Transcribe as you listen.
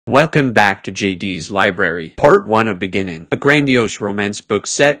Welcome back to JD's Library. Part 1 of Beginning. A grandiose romance book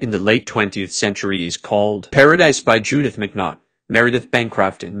set in the late 20th century is called Paradise by Judith McNaught. Meredith,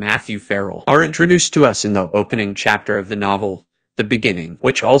 Bancroft, and Matthew Farrell are introduced to us in the opening chapter of the novel, The Beginning,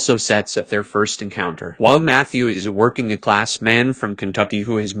 which also sets up their first encounter. While Matthew is a working-class man from Kentucky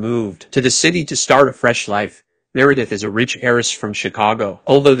who has moved to the city to start a fresh life, Meredith is a rich heiress from Chicago.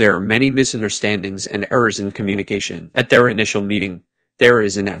 Although there are many misunderstandings and errors in communication at their initial meeting, there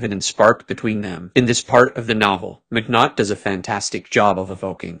is an evident spark between them. In this part of the novel, McNaught does a fantastic job of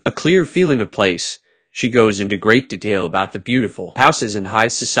evoking a clear feeling of place. She goes into great detail about the beautiful houses and high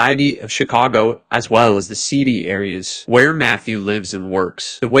society of Chicago, as well as the seedy areas where Matthew lives and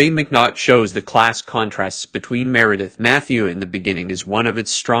works. The way McNaught shows the class contrasts between Meredith and Matthew in The Beginning is one of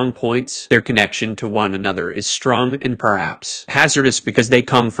its strong points. Their connection to one another is strong and perhaps hazardous because they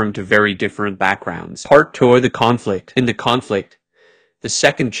come from two very different backgrounds. Part 2 of the conflict. In the conflict, the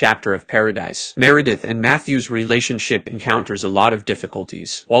second chapter of Paradise, Meredith and Matthew's relationship encounters a lot of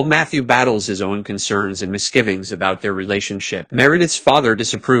difficulties. While Matthew battles his own concerns and misgivings about their relationship, Meredith's father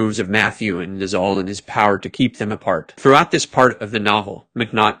disapproves of Matthew and does all in his power to keep them apart. Throughout this part of the novel,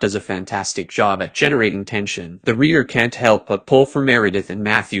 McNaught does a fantastic job at generating tension. The reader can't help but pull for Meredith and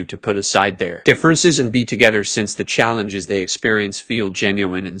Matthew to put aside their differences and be together, since the challenges they experience feel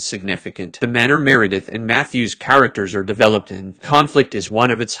genuine and significant. The manner Meredith and Matthew's characters are developed in conflict is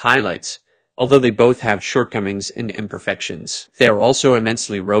one of its highlights. Although they both have shortcomings and imperfections, they are also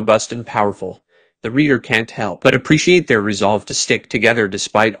immensely robust and powerful. The reader can't help but appreciate their resolve to stick together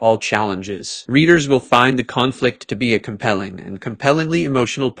despite all challenges. Readers will find the conflict to be a compelling and compellingly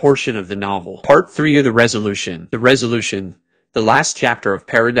emotional portion of the novel. Part 3 of The Resolution. The Resolution, the last chapter of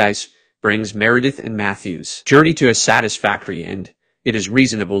Paradise, brings Meredith and Matthew's journey to a satisfactory end. It is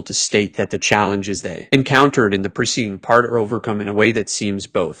reasonable to state that the challenges they encountered in the preceding part are overcome in a way that seems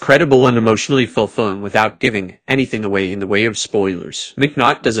both credible and emotionally fulfilling without giving anything away in the way of spoilers.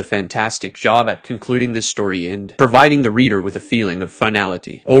 McNaught does a fantastic job at concluding this story and providing the reader with a feeling of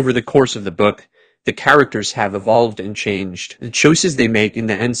finality. Over the course of the book, the characters have evolved and changed. The choices they make in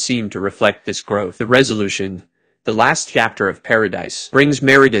the end seem to reflect this growth. The Resolution, the last chapter of Paradise, brings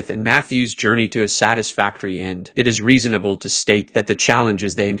Meredith and Matthew's journey to a satisfactory end. It is reasonable to state that the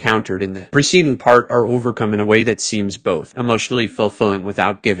challenges they encountered in the preceding part are overcome in a way that seems both emotionally fulfilling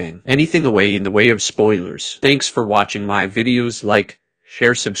without giving anything away in the way of spoilers. Thanks for watching my videos. Like,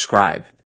 share, subscribe.